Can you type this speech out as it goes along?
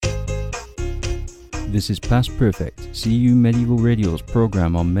This is Past Perfect, CEU Medieval Radio's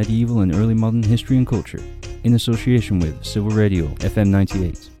program on medieval and early modern history and culture, in association with Civil Radio FM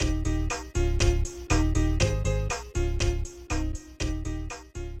 98.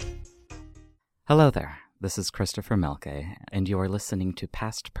 Hello there, this is Christopher Mielke, and you are listening to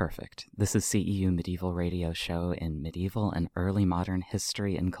Past Perfect. This is CEU Medieval Radio show in medieval and early modern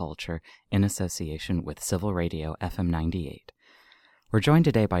history and culture in association with Civil Radio FM 98. We're joined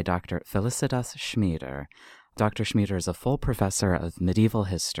today by Dr. Felicitas Schmieder. Dr. Schmieder is a full professor of medieval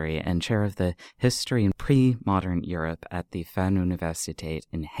history and chair of the History in Pre-Modern Europe at the FernUniversität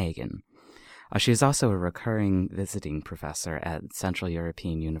in Hagen. She is also a recurring visiting professor at Central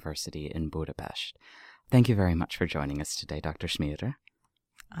European University in Budapest. Thank you very much for joining us today, Dr. Schmieder.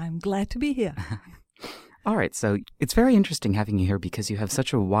 I'm glad to be here. All right, so it's very interesting having you here because you have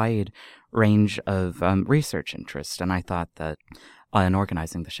such a wide range of research interest, and I thought that in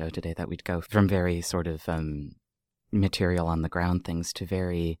organizing the show today that we'd go from very sort of material on the ground things to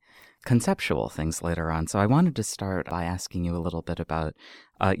very conceptual things later on. So I wanted to start by asking you a little bit about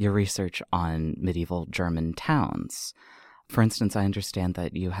your research on medieval German towns. For instance, I understand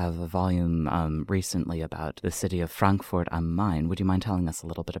that you have a volume recently about the city of Frankfurt am Main. Would you mind telling us a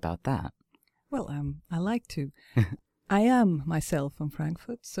little bit about that? Well, I like to. I am myself from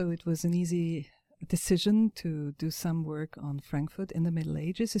Frankfurt, so it was an easy decision to do some work on Frankfurt in the Middle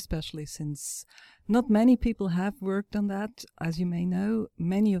Ages, especially since not many people have worked on that. As you may know,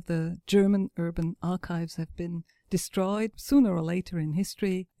 many of the German urban archives have been destroyed sooner or later in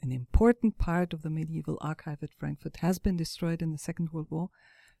history. An important part of the medieval archive at Frankfurt has been destroyed in the Second World War.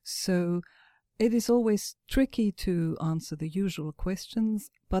 So it is always tricky to answer the usual questions,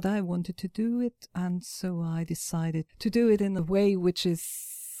 but I wanted to do it, and so I decided to do it in a way which is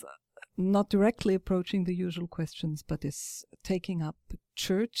not directly approaching the usual questions, but is taking up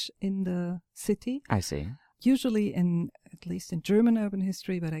church in the city. I see. Usually at least in German urban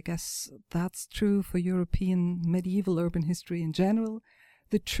history, but I guess that's true for European medieval urban history in general,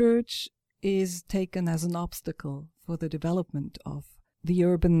 the church is taken as an obstacle for the development of the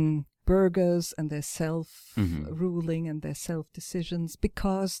urban burghers and their self-ruling and their self-decisions,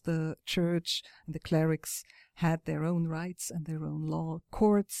 because the church and the clerics had their own rights and their own law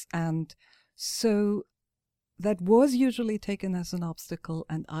courts, and so that was usually taken as an obstacle,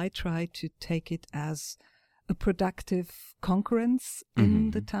 and I tried to take it as a productive concurrence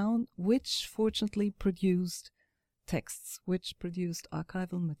in the town, which fortunately produced texts, which produced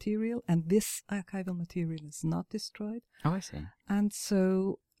archival material, and this archival material is not destroyed. Oh, I see. And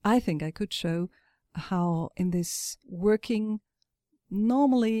so I think I could show how in this working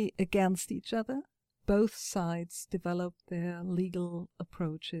normally against each other, both sides developed their legal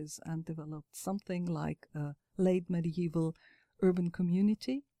approaches and developed something like a late medieval urban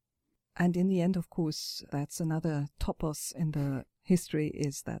community. And in the end, of course, that's another topos in the history,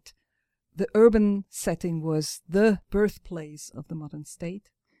 is that the urban setting was the birthplace of the modern state.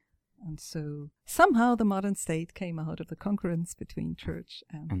 And so somehow the modern state came out of the concurrence between church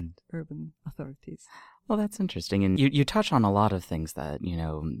and urban authorities. Well, that's interesting. And you touch on a lot of things that,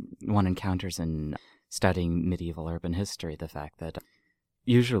 one encounters in studying medieval urban history, the fact that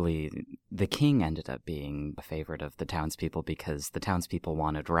usually the king ended up being a favorite of the townspeople because the townspeople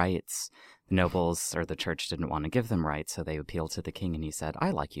wanted rights. The nobles or the church didn't want to give them rights, so they appealed to the king and he said,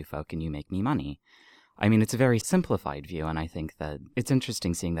 I like you folk and you make me money. I mean, it's a very simplified view, and I think that it's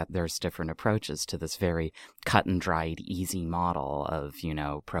interesting seeing that there's different approaches to this very cut-and-dried, easy model of,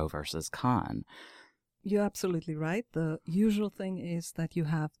 pro versus con. You're absolutely right. The usual thing is that you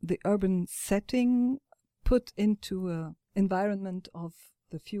have the urban setting put into an environment of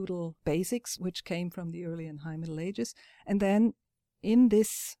the feudal basics, which came from the early and high Middle Ages, and then in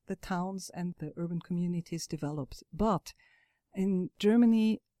this, the towns and the urban communities developed. But in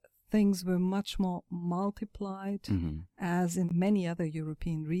Germany, things were much more multiplied, as in many other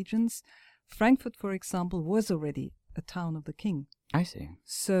European regions. Frankfurt, for example, was already a town of the king. I see.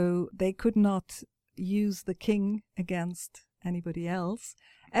 So they could not use the king against anybody else.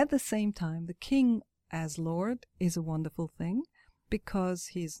 At the same time, the king as lord is a wonderful thing, because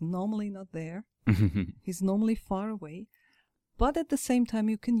he's normally not there. He's normally far away. But at the same time,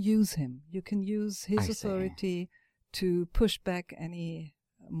 you can use him. You can use his authority to push back any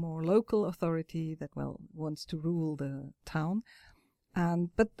more local authority that, wants to rule the town.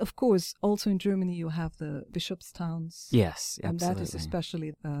 But of course, also in Germany, you have the bishops' towns. Yes, absolutely. And that is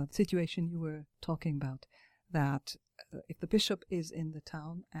especially the situation you were talking about, that if the bishop is in the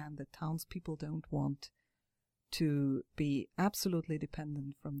town and the townspeople don't want to be absolutely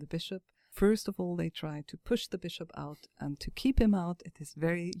dependent from the bishop, First of all, they try to push the bishop out, and to keep him out, it is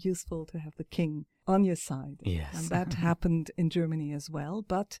very useful to have the king on your side. Yes. And that happened in Germany as well,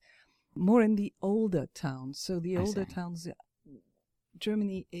 but more in the older towns. So the older towns,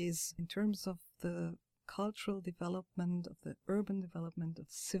 Germany is, in terms of the cultural development, of the urban development, of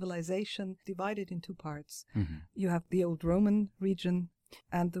civilization, divided in two parts. Mm-hmm. You have the old Roman region,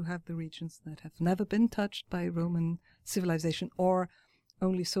 and you have the regions that have never been touched by Roman civilization, or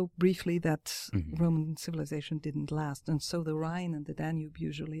only so briefly that Roman civilization didn't last. And so the Rhine and the Danube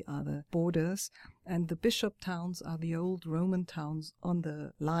usually are the borders, and the bishop towns are the old Roman towns on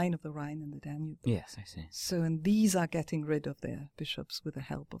the line of the Rhine and the Danube. Yes, I see. So, and these are getting rid of their bishops with the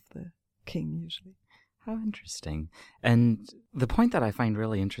help of the king usually. How interesting. And the point that I find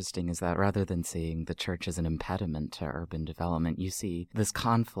really interesting is that rather than seeing the church as an impediment to urban development, you see this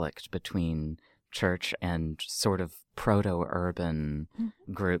conflict between church and sort of proto-urban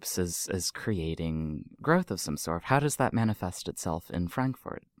groups as creating growth of some sort. How does that manifest itself in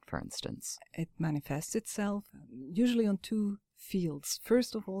Frankfurt, for instance? It manifests itself usually on two fields.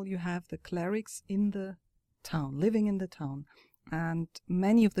 First of all, you have the clerics in the town, living in the town, and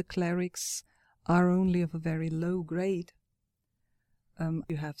many of the clerics are only of a very low grade.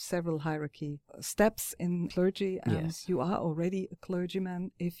 You have several hierarchy steps in clergy, and you are already a clergyman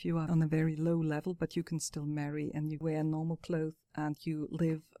if you are on a very low level, but you can still marry and you wear normal clothes and you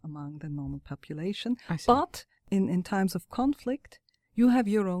live among the normal population. But in times of conflict, you have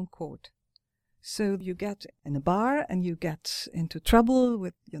your own court. So you get in a bar and you get into trouble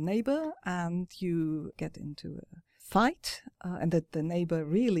with your neighbor and you get into a fight and that the neighbor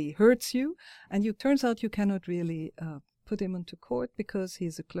really hurts you, and it turns out you cannot really put him into court because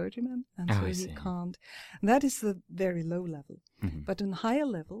he's a clergyman, and so he can't. And that is the very low level. But on higher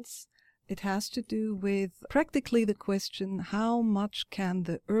levels, it has to do with practically the question, how much can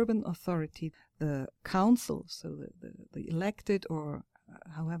the urban authority, the council, so the elected or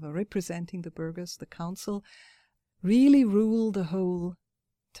however representing the burghers, the council, really rule the whole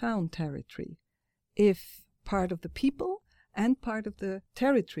town territory? If part of the people and part of the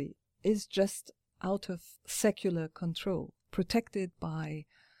territory is just out of secular control, protected by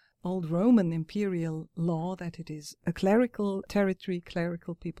old Roman imperial law that it is a clerical territory,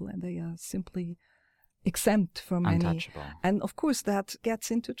 clerical people, and they are simply exempt from untouchable. And of course that gets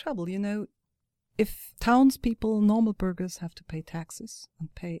into trouble. You know, if townspeople, normal burghers, have to pay taxes and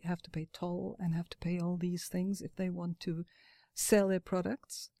have to pay toll and have to pay all these things if they want to sell their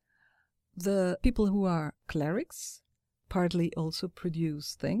products, the people who are clerics partly also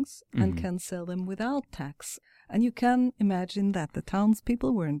produce things and can sell them without tax. And you can imagine that the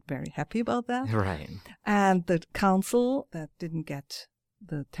townspeople weren't very happy about that. Right. And the council that didn't get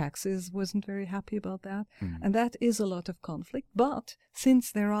the taxes wasn't very happy about that. And that is a lot of conflict. But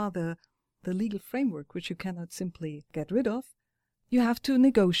since there are the legal framework, which you cannot simply get rid of, you have to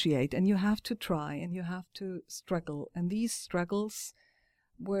negotiate and you have to try and you have to struggle. And these struggles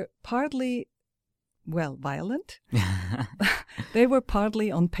were partly, well, violent. They were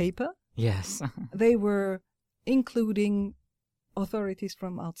partly on paper. Yes. They were including authorities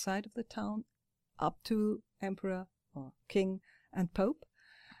from outside of the town up to emperor or king and pope.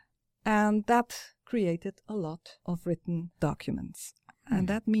 And that created a lot of written documents. And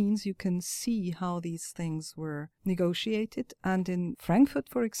that means you can see how these things were negotiated. And in Frankfurt,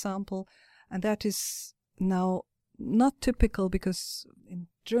 for example, and that is now not typical because in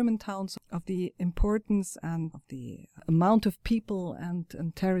German towns of the importance and of the amount of people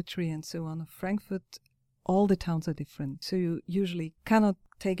and territory and so on of Frankfurt, all the towns are different. So you usually cannot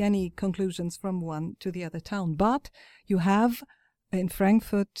take any conclusions from one to the other town. But you have in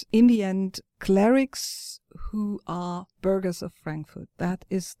Frankfurt, in the end, clerics who are burghers of Frankfurt. That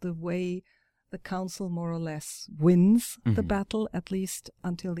is the way the council more or less wins the battle, at least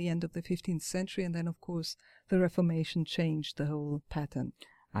until the end of the 15th century. And then, of course, the Reformation changed the whole pattern.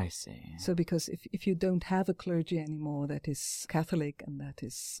 I see. So because if you don't have a clergy anymore that is Catholic and that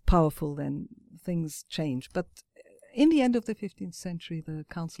is powerful, then things change. But in the end of the 15th century, the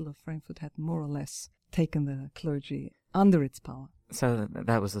Council of Frankfurt had more or less taken the clergy under its power. So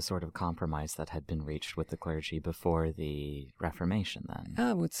that was the sort of compromise that had been reached with the clergy before the Reformation, then?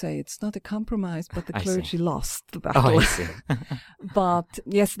 I would say it's not a compromise, but the clergy lost the battle. Oh, I see. But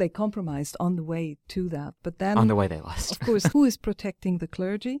yes, they compromised on the way to that. But then, on the way they lost. Of course, who is protecting the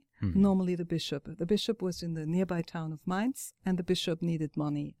clergy? Normally the bishop. The bishop was in the nearby town of Mainz, and the bishop needed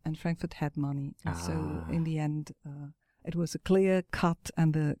money, and Frankfurt had money. And so in the end, it was a clear cut,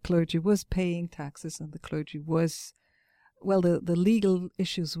 and the clergy was paying taxes, and the clergy was... Well, the legal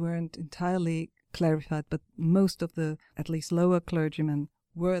issues weren't entirely clarified, but most of the, at least lower clergymen,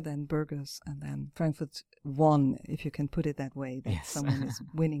 were then burghers, and then Frankfurt won, if you can put it that way, that Yes. someone is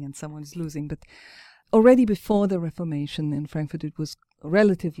winning and someone is losing. But already before the Reformation in Frankfurt, it was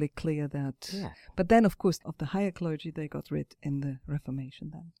relatively clear that... Yeah. But then, of course, of the higher clergy, they got rid in the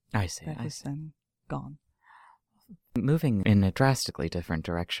Reformation then. I see. That was then gone. Moving in a drastically different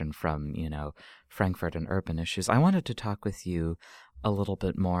direction from, Frankfurt and urban issues, I wanted to talk with you a little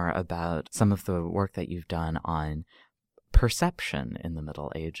bit more about some of the work that you've done on perception in the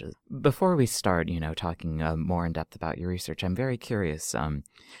Middle Ages. Before we start, talking more in depth about your research, I'm very curious,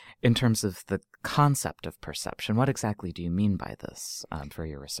 in terms of the concept of perception, what exactly do you mean by this for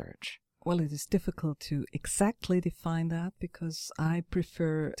your research? Well, it is difficult to exactly define that because I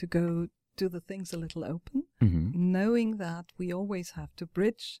prefer to go do the things a little open, knowing that we always have to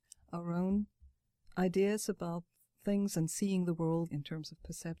bridge our own ideas about things and seeing the world in terms of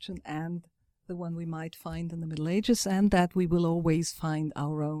perception and the one we might find in the Middle Ages, and that we will always find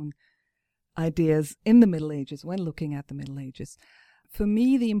our own ideas in the Middle Ages when looking at the Middle Ages. For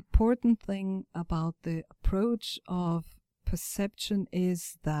me, the important thing about the approach of perception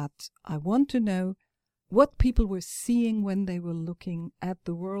is that I want to know what people were seeing when they were looking at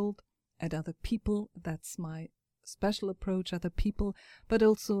the world, at other people. That's my special approach, other people, but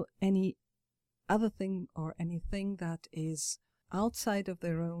also any other thing or anything that is outside of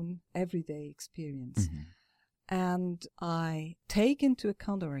their own everyday experience. And I take into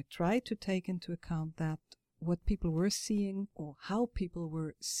account, or I try to take into account, that what people were seeing or how people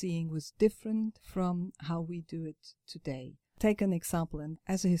were seeing was different from how we do it today. Take an example, and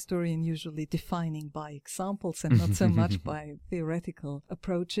as a historian, usually defining by examples and not so much by theoretical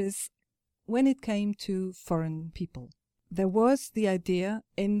approaches. When it came to foreign people, there was the idea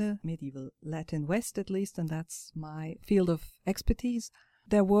in the medieval Latin West, at least, and that's my field of expertise.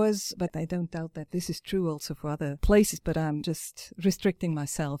 There was, but I don't doubt that this is true also for other places, but I'm just restricting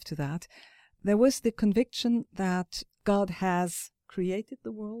myself to that. There was the conviction that God has created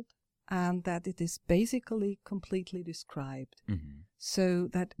the world and that it is basically completely described. So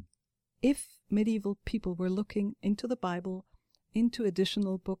that if medieval people were looking into the Bible, into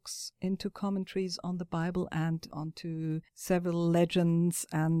additional books, into commentaries on the Bible and onto several legends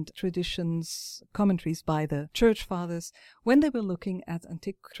and traditions, commentaries by the church fathers, when they were looking at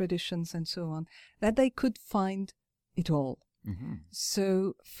antique traditions and so on, that they could find it all.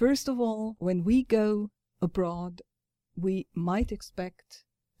 So, first of all, when we go abroad, we might expect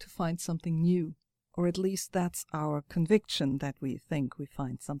to find something new, or at least that's our conviction, that we think we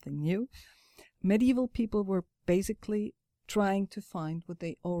find something new. Medieval people were basically trying to find what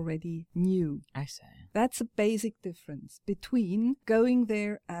they already knew. I see. That's a basic difference between going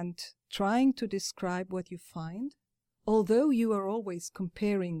there and trying to describe what you find. Although you are always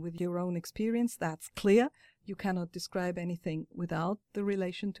comparing with your own experience, that's clear. You cannot describe anything without the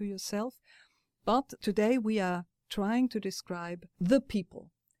relation to yourself. But today we are trying to describe the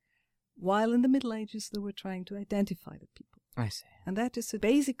people, while in the Middle Ages they were trying to identify the people. I see. And that is a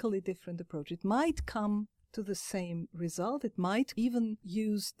basically different approach. It might come to the same result. It might even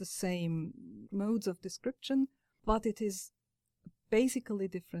use the same modes of description, but it is basically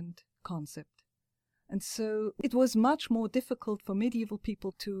different concept. And so it was much more difficult for medieval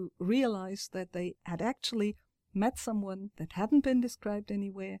people to realize that they had actually met someone that hadn't been described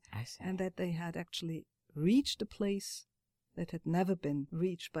anywhere, and that they had actually reached a place that had never been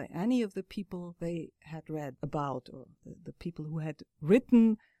reached by any of the people they had read about, or the people who had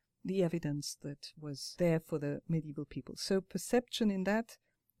written the evidence that was there for the medieval people. So perception in that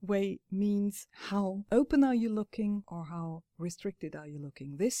way means how open are you looking or how restricted are you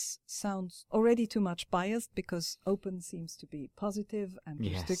looking. This sounds already too much biased because open seems to be positive and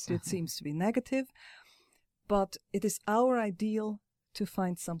restricted seems to be negative. But it is our ideal to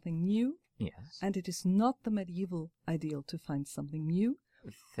find something new. Yes. And it is not the medieval ideal to find something new.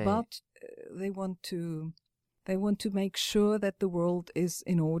 But they want to make sure that the world is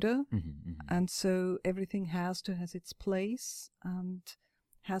in order. And so everything has to have its place and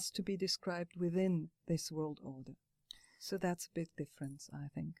has to be described within this world order. So that's a big difference, I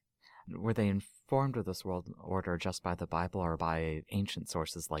think. Were they informed of this world order just by the Bible or by ancient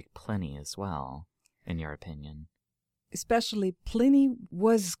sources like Pliny as well, in your opinion? Especially Pliny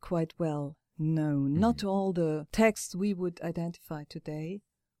was quite well known. Not all the texts we would identify today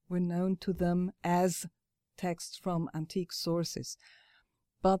were known to them as texts from antique sources.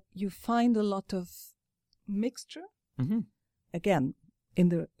 But you find a lot of mixture. Again, in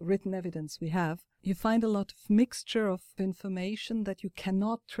the written evidence we have, you find a lot of mixture of information that you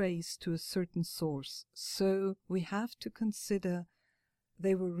cannot trace to a certain source. So we have to consider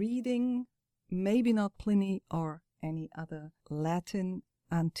they were reading, maybe not Pliny or any other Latin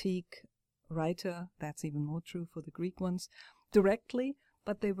antique writer, that's even more true for the Greek ones, directly,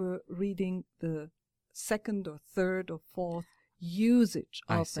 but they were reading the second or third or fourth usage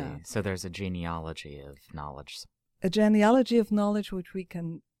of that. So there's a genealogy of knowledge. A genealogy of knowledge which we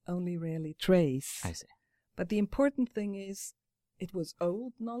can only rarely trace. I see. But the important thing is it was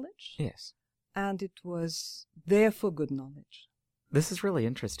old knowledge. Yes. And it was therefore good knowledge. This is really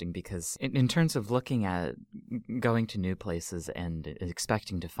interesting because in terms of looking at going to new places and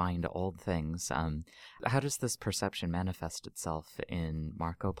expecting to find old things, how does this perception manifest itself in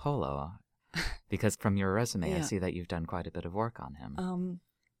Marco Polo? Because from your resume, I see that you've done quite a bit of work on him.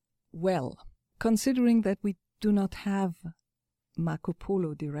 Well, considering that we do not have Marco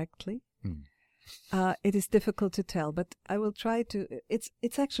Polo directly, it is difficult to tell, but I will try to.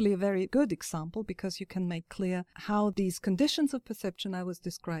 It's actually a very good example because you can make clear how these conditions of perception I was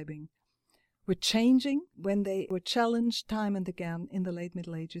describing were changing when they were challenged time and again in the late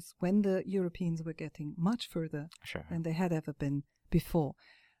Middle Ages, when the Europeans were getting much further than they had ever been before.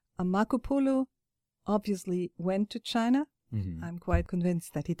 Marco Polo obviously went to China. Mm-hmm. I'm quite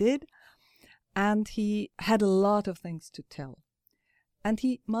convinced that he did. And he had a lot of things to tell. And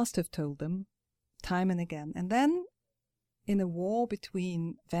he must have told them time and again. And then in a war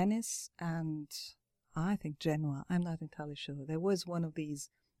between Venice and, I think, Genoa, I'm not entirely sure, there was one of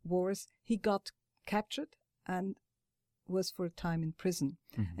these wars. He got captured and was for a time in prison.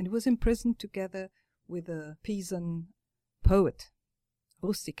 Mm-hmm. And he was imprisoned together with a Pisan poet,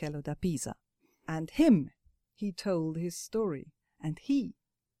 Rustichello da Pisa. And he told his story. And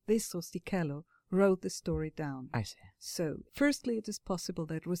this Rustichello, wrote the story down. I see. So, firstly, it is possible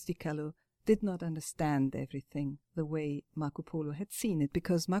that Rustichello did not understand everything the way Marco Polo had seen it,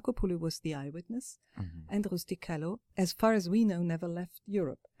 because Marco Polo was the eyewitness, and Rustichello, as far as we know, never left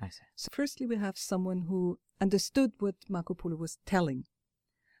Europe. I see. So, firstly, we have someone who understood what Marco Polo was telling.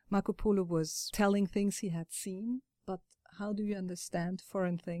 Marco Polo was telling things he had seen, but how do you understand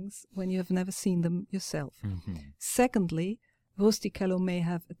foreign things when you have never seen them yourself? Mm-hmm. Secondly, Rustichello may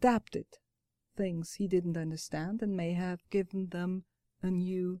have adapted things he didn't understand and may have given them a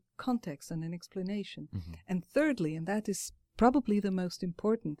new context and an explanation. Mm-hmm. And thirdly, and that is probably the most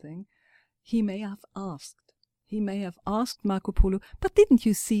important thing, he may have asked. He may have asked Marco Polo, but didn't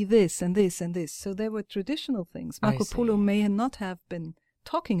you see this and this and this? So there were traditional things Marco Polo may not have been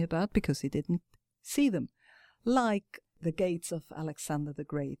talking about because he didn't see them. Like the gates of Alexander the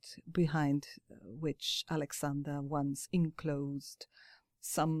Great, behind which Alexander once enclosed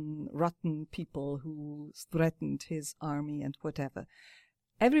some rotten people who threatened his army and whatever.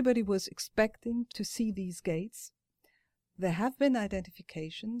 Everybody was expecting to see these gates. There have been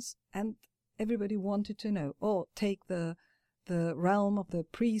identifications, and everybody wanted to know. Oh, take the realm of the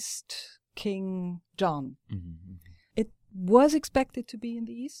priest King John. Mm-hmm. It was expected to be in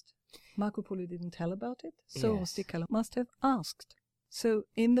the east. Marco Polo didn't tell about it, so Rustichello must have asked. So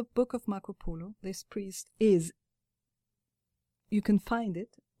in the book of Marco Polo, this priest you can find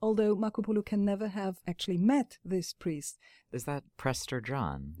it, although Marco Polo can never have actually met this priest. Is that Prester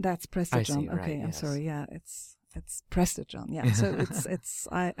John? That's Prester John. See, okay, right, I'm sorry. Yeah, it's Prester John. Yeah, so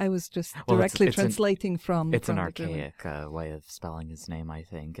I was just well, directly it's translating from. It's an archaic way of spelling his name, I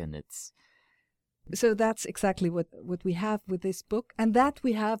think, and it's. So that's exactly what we have with this book, and that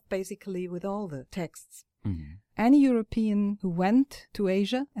we have basically with all the texts. Mm-hmm. Any European who went to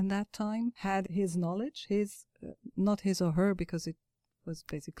Asia in that time had his knowledge, not his or her, because it was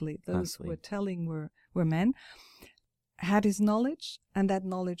basically those who were telling were men, had his knowledge, and that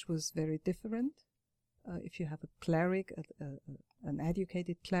knowledge was very different. If you have a cleric, an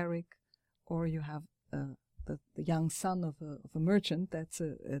educated cleric, or you have the young son of a merchant, that's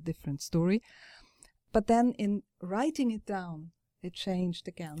a different story. But then in writing it down, it changed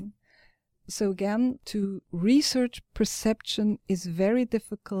again. So again, to research perception is very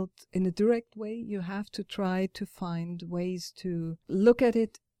difficult in a direct way. You have to try to find ways to look at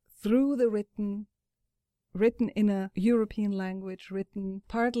it through the written in a European language, written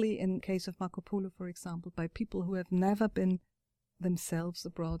partly in case of Marco Polo, for example, by people who have never been themselves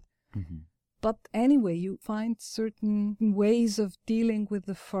abroad. Mm-hmm. But anyway, you find certain ways of dealing with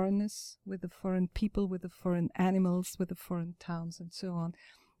the foreignness, with the foreign people, with the foreign animals, with the foreign towns and so on,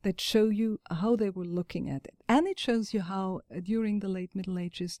 that show you how they were looking at it. And it shows you how, during the late Middle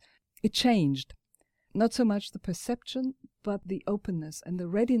Ages, it changed. Not so much the perception, but the openness and the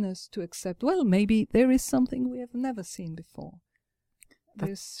readiness to accept, well, maybe there is something we have never seen before.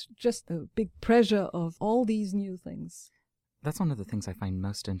 There's just a big pressure of all these new things. That's one of the things I find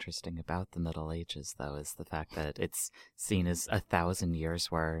most interesting about the Middle Ages, though, is the fact that it's seen as 1,000 years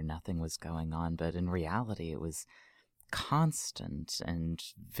where nothing was going on, but in reality it was constant and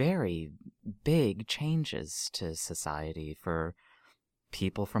very big changes to society for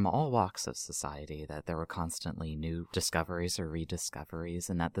people from all walks of society, that there were constantly new discoveries or rediscoveries,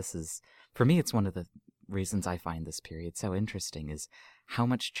 and that this is, for me, it's one of the reasons I find this period so interesting, is how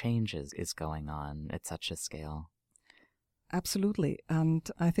much change is going on at such a scale. Absolutely. And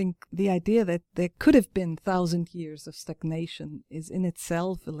I think the idea that there could have been 1,000 years of stagnation is in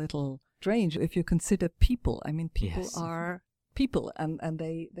itself a little strange if you consider people. I mean, people are people, and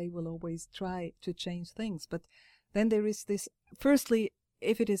they will always try to change things. But then there is this, firstly,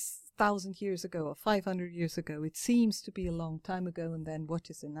 if it is 1,000 years ago or 500 years ago, it seems to be a long time ago, and then what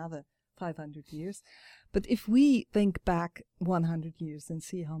is another 500 years? But if we think back 100 years and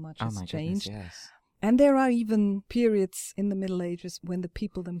see how much has changed, yes. And there are even periods in the Middle Ages when the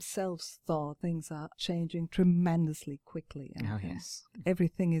people themselves thought things are changing tremendously quickly. And yes.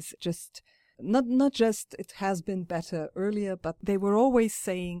 Everything is just, not just it has been better earlier, but they were always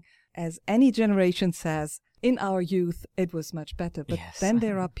saying, as any generation says, in our youth it was much better. But then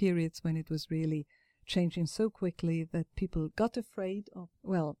there are periods when it was really changing so quickly that people got afraid of,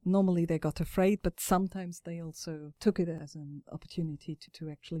 well, normally they got afraid, but sometimes they also took it as an opportunity to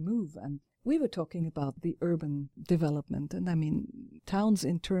actually move. And we were talking about the urban development, and I mean towns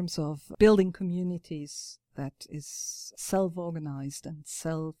in terms of building communities that is self-organized and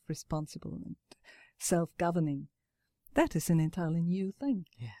self-responsible and self-governing. That is an entirely new thing.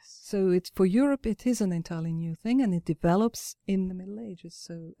 Yes. So it's, for Europe, it is an entirely new thing, and it develops in the Middle Ages.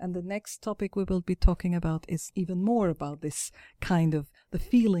 So, and the next topic we will be talking about is even more about this kind of the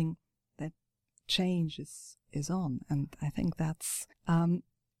feeling that change is on. And I think that's,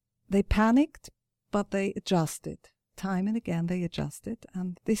 they panicked, but they adjusted. Time and again they adjusted.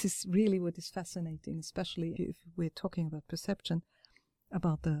 And this is really what is fascinating, especially if we're talking about perception,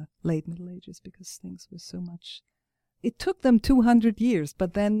 about the late Middle Ages, because things were so much... It took them 200 years,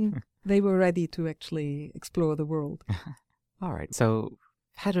 but then they were ready to actually explore the world. All right. So,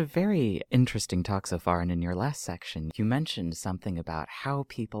 had a very interesting talk so far, and in your last section, you mentioned something about how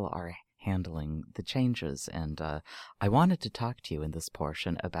people are handling the changes, and I wanted to talk to you in this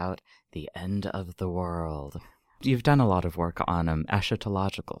portion about the end of the world. You've done a lot of work on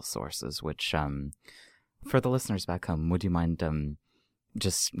eschatological sources, which, for the listeners back home, would you mind...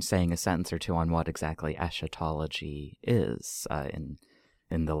 just saying a sentence or two on what exactly eschatology is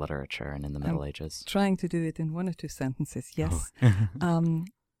in the literature and in the Middle Ages? Trying to do it in one or two sentences, yes.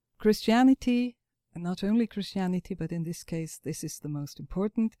 Christianity, and not only Christianity, but in this case, this is the most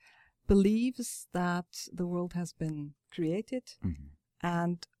important, believes that the world has been created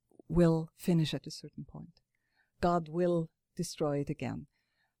and will finish at a certain point. God will destroy it again.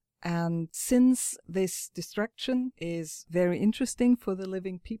 And since this destruction is very interesting for the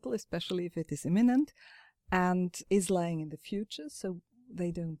living people, especially if it is imminent, and is lying in the future, so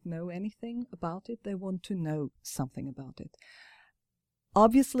they don't know anything about it, they want to know something about it.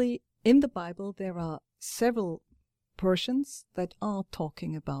 Obviously, in the Bible, there are several portions that are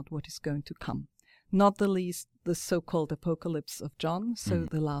talking about what is going to come. Not the least, the so-called Apocalypse of John, so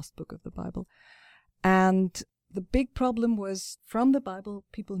the last book of the Bible. And the big problem was, from the Bible,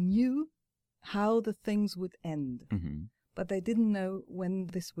 people knew how the things would end, but they didn't know when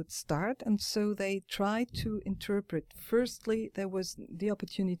this would start, and so they tried to interpret. Firstly, there was the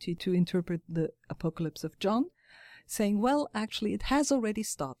opportunity to interpret the Apocalypse of John, saying, well, actually, it has already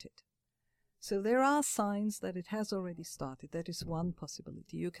started. So there are signs that it has already started. That is one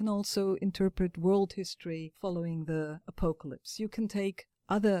possibility. You can also interpret world history following the Apocalypse. You can take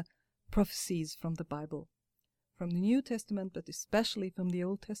other prophecies from the Bible, from the New Testament, but especially from the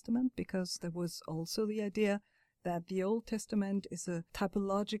Old Testament, because there was also the idea that the Old Testament is a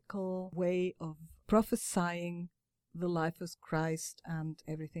typological way of prophesying the life of Christ and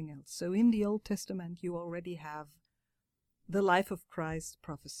everything else. So in the Old Testament, you already have the life of Christ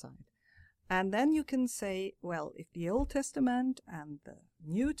prophesied. And then you can say, well, if the Old Testament and the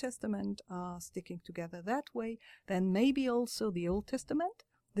New Testament are sticking together that way, then maybe also the Old Testament,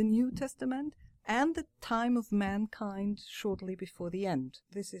 the New Testament, and the time of mankind shortly before the end.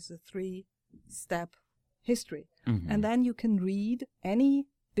 This is a 3-step history. And then you can read any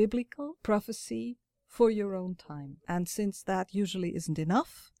biblical prophecy for your own time. And since that usually isn't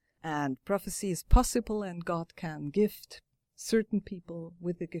enough, and prophecy is possible, and God can gift certain people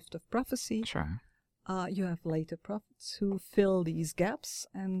with the gift of prophecy, you have later prophets who fill these gaps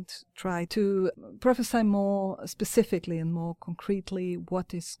and try to prophesy more specifically and more concretely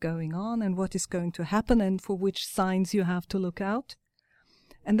what is going on and what is going to happen and for which signs you have to look out.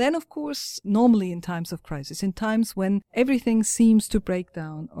 And then, of course, normally in times of crisis, in times when everything seems to break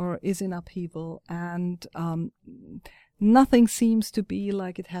down or is in upheaval and nothing seems to be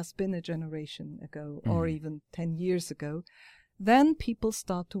like it has been a generation ago or even 10 years ago, then people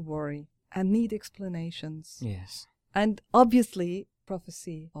start to worry and need explanations. Yes. And obviously,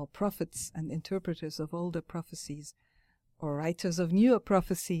 prophecy or prophets and interpreters of older prophecies or writers of newer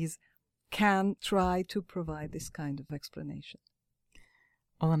prophecies can try to provide this kind of explanation.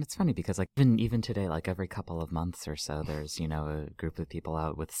 Well, and it's funny because like even today, like every couple of months or so, there's, a group of people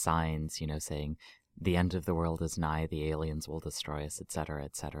out with signs, saying the end of the world is nigh, the aliens will destroy us, etc.,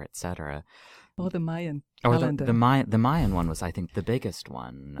 etc., etc. Or the Mayan Or calendar. the Mayan one was, I think, the biggest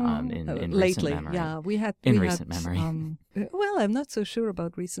one in lately, recent memory. yeah, we had recent memory. Well, I'm not so sure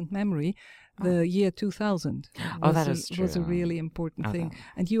about recent memory. The year 2000 that is true. was a really important thing. Okay.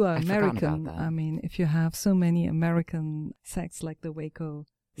 And you are I'd forgotten American. about that. I mean, if you have so many American sects like the Waco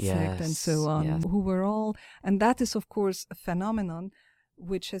sect and so on, who were all, and that is of course a phenomenon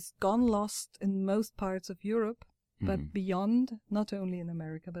which has gone lost in most parts of Europe, but beyond, not only in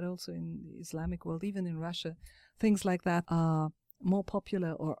America, but also in the Islamic world, even in Russia, things like that are more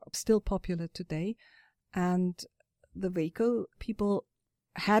popular or still popular today. And the Waco people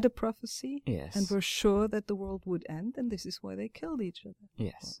had a prophecy and were sure that the world would end, and this is why they killed each other,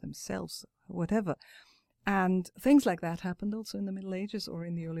 or themselves, whatever. And things like that happened also in the Middle Ages or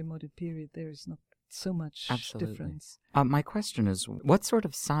in the early modern period. There is not so much difference. My question is, what sort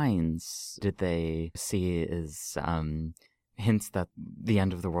of signs did they see as hints that the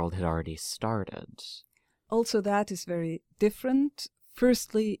end of the world had already started? Also, that is very different.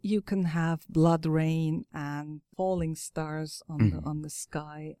 Firstly, you can have blood rain and falling stars on the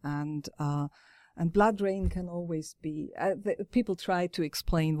sky, and blood rain can always be. People try to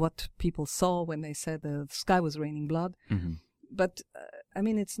explain what people saw when they said the sky was raining blood, but I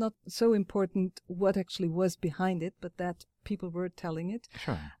mean, it's not so important what actually was behind it, but that people were telling it.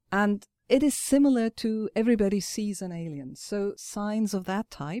 Sure. And it is similar to everybody sees an alien. So signs of that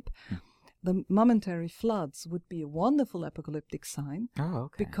type. The momentary floods would be a wonderful apocalyptic sign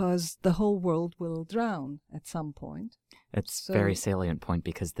because the whole world will drown at some point. It's a very salient point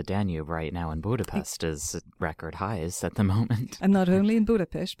because the Danube right now in Budapest is at record highs at the moment. And not only in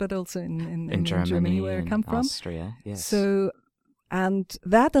Budapest, but also in Germany, where I come from. Austria, yes. So, and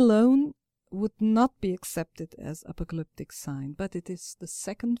that alone would not be accepted as apocalyptic sign, but it is the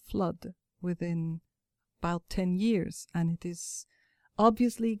second flood within about 10 years, and it is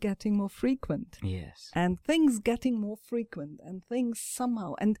obviously getting more frequent. Yes. And things getting more frequent and things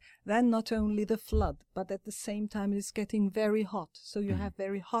somehow, and then not only the flood, but at the same time it's getting very hot. So you have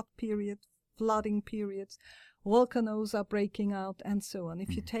very hot periods, flooding periods, volcanoes are breaking out and so on.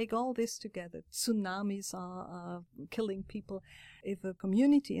 If you take all this together, tsunamis are killing people. If a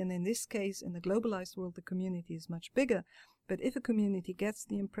community, and in this case in the globalized world the community is much bigger, but if a community gets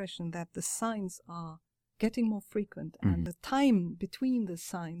the impression that the signs are getting more frequent and the time between the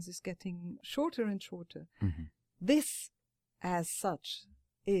signs is getting shorter and shorter, this as such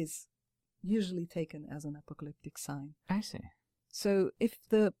is usually taken as an apocalyptic sign. I see. So if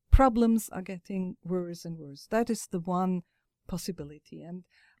the problems are getting worse and worse, that is the one possibility. And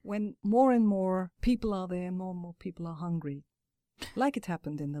when more and more people are there, more and more people are hungry, like it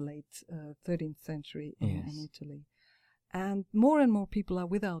happened in the late 13th century in Italy, and more people are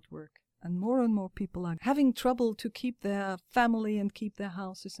without work, and more people are having trouble to keep their family and keep their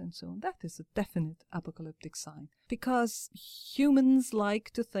houses and so on. That is a definite apocalyptic sign. Because humans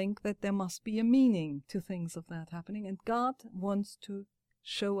like to think that there must be a meaning to things of that happening. And God wants to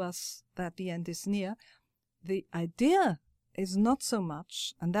show us that the end is near. The idea is not so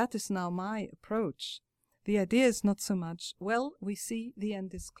much, and that is now my approach, the idea is not so much, well, we see the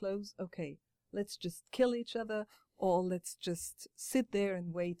end is close, okay, let's just kill each other, or let's just sit there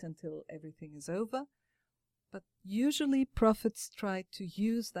and wait until everything is over. But usually prophets try to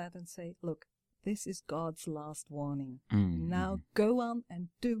use that and say, look, this is God's last warning. Now go on and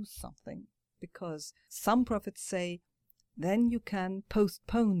do something. Because some prophets say, then you can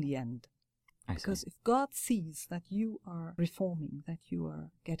postpone the end. Because if God sees that you are reforming, that you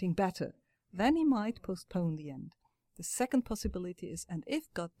are getting better, then he might postpone the end. The second possibility is, and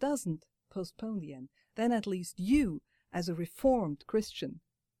if God doesn't postpone the end, then at least you, as a reformed Christian,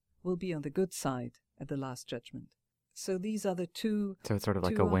 will be on the good side at the last judgment. So these are the two. So it's sort of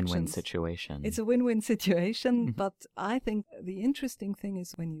like a win-win situation. It's a win-win situation, but I think the interesting thing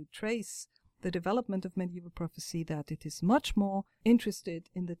is when you trace the development of medieval prophecy, that it is much more interested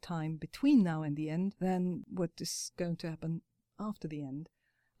in the time between now and the end than what is going to happen after the end.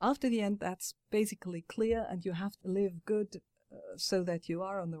 After the end, that's basically clear, and you have to live good so that you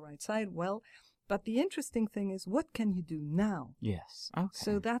are on the right side. Well, but the interesting thing is, what can you do now? Yes. Okay.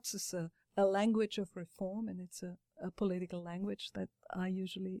 So that's a language of reform, and it's a political language that I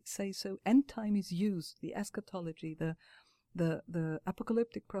usually say. So end time is used, the eschatology, the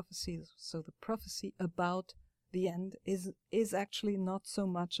apocalyptic prophecies. So the prophecy about the end is actually not so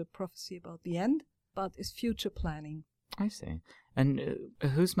much a prophecy about the end, but is future planning. I see. And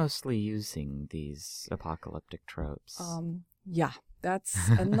who's mostly using these apocalyptic tropes? Yeah, that's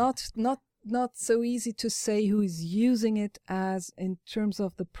not so easy to say who is using it as in terms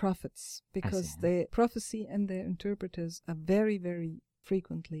of the prophets, because the prophecy and their interpreters are very, very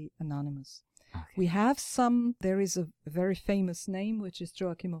frequently anonymous. Okay. We have some. There is a very famous name, which is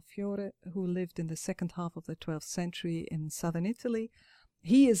Gioacchino Fiore, who lived in the second half of the 12th century in southern Italy.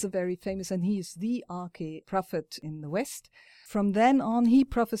 He is a very famous, and he is the arche-prophet in the West. From then on, he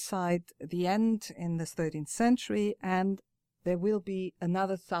prophesied the end in the 13th century, and there will be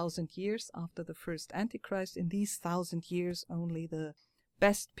another 1,000 years after the first Antichrist. In these 1,000 years, only the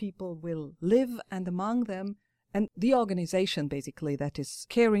best people will live, and among them, and the organization basically that is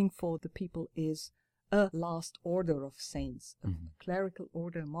caring for the people is a last order of saints, a clerical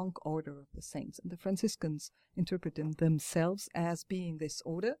order, monk order of the saints. And the Franciscans interpret them themselves as being this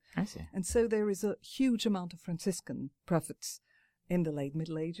order. I see. And so there is a huge amount of Franciscan prophets in the late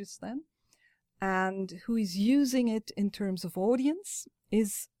Middle Ages then. And who is using it in terms of audience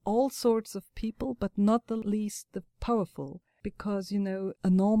is all sorts of people, but not the least the powerful. Because, a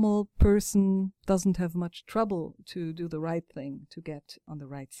normal person doesn't have much trouble to do the right thing, to get on the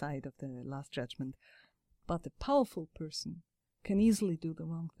right side of the last judgment. But a powerful person can easily do the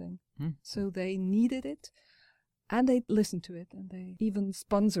wrong thing. So they needed it, and they listened to it, and they even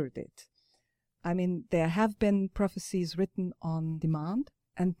sponsored it. I mean, there have been prophecies written on demand,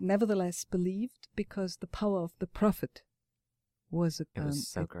 and nevertheless believed, because the power of the prophet was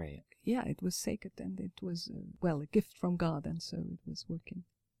so great. Yeah, it was sacred, and it was, a gift from God, and so it was working.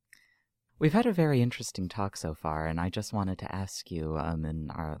 We've had a very interesting talk so far, and I just wanted to ask you in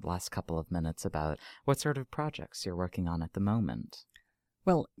our last couple of minutes about what sort of projects you're working on at the moment.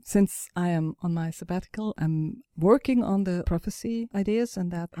 Well, since I am on my sabbatical, I'm working on the prophecy ideas,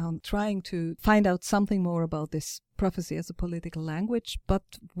 and that I'm trying to find out something more about this prophecy as a political language.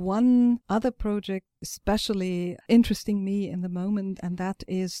 But one other project especially interesting me in the moment, and that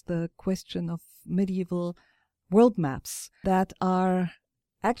is the question of medieval world maps that are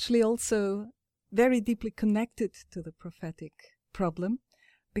actually also very deeply connected to the prophetic problem.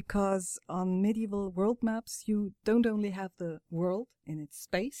 Because on medieval world maps, you don't only have the world in its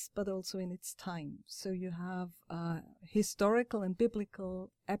space, but also in its time. So you have historical and biblical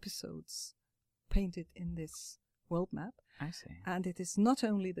episodes painted in this world map. I see. And it is not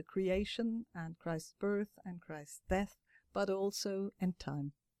only the creation and Christ's birth and Christ's death, but also end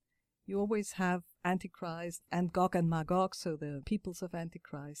time. You always have Antichrist and Gog and Magog, so the peoples of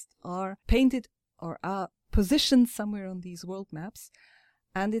Antichrist are painted or are positioned somewhere on these world maps.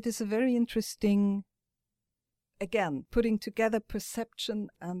 And it is a very interesting, again, putting together perception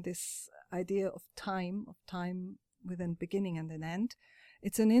and this idea of time with a beginning and an end.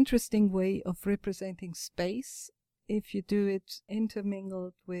 It's an interesting way of representing space if you do it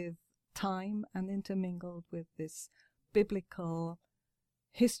intermingled with time and intermingled with this biblical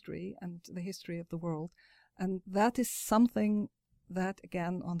history and the history of the world. And that is something that,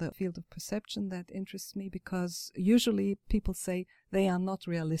 again, on the field of perception, that interests me, because usually people say they are not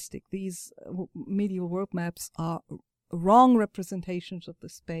realistic. These medieval world maps are wrong representations of the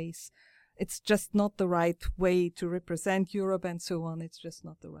space. It's just not the right way to represent Europe and so on. It's just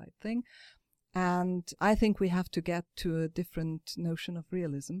not the right thing. And I think we have to get to a different notion of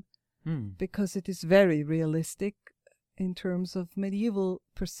realism, because it is very realistic in terms of medieval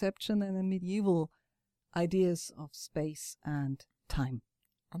perception and medieval ideas of space and time.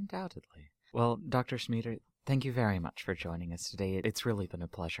 Undoubtedly. Well, Dr. Schmieder, thank you very much for joining us today. It's really been a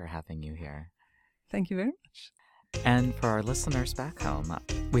pleasure having you here. Thank you very much. And for our listeners back home,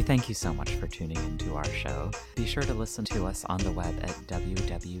 we thank you so much for tuning into our show. Be sure to listen to us on the web at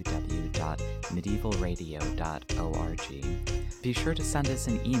www.medievalradio.org. Be sure to send us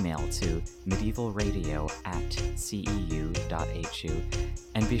an email to medievalradio@ceu.hu.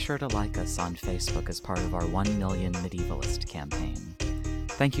 And be sure to like us on Facebook as part of our 1 Million Medievalist campaign.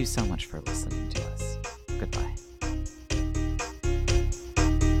 Thank you so much for listening to us.